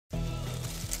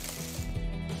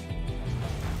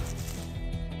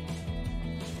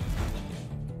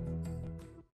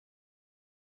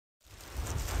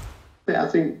I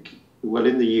think, well,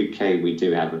 in the UK, we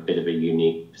do have a bit of a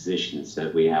unique position. So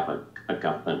we have a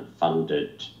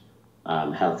government-funded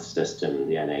health system,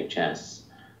 the NHS,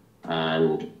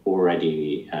 and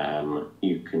already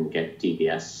you can get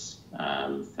DBS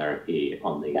therapy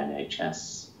on the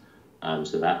NHS.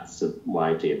 So that's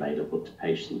widely available to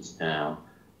patients now.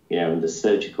 And the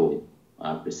surgical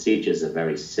procedures are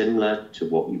very similar to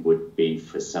what you would be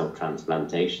for cell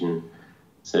transplantation.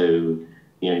 So,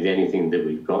 the only thing that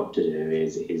we've got to do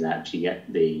is actually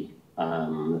get the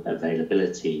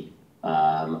availability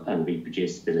and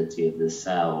reproducibility of the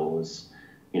cells,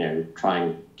 try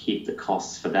and keep the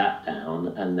costs for that down,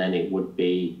 and then it would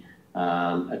be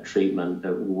a treatment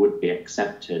that would be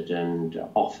accepted and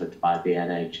offered by the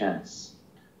NHS.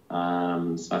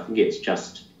 So I think it's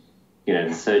just,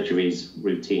 the surgery's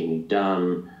routinely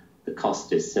done, the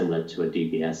cost is similar to a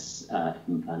DBS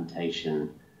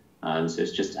implantation. So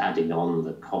it's just adding on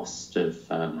the cost of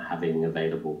having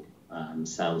available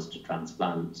cells to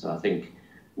transplant. So I think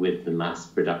with the mass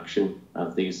production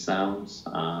of these cells,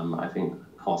 I think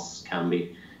costs can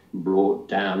be brought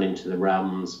down into the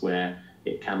realms where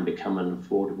it can become an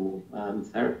affordable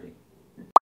therapy.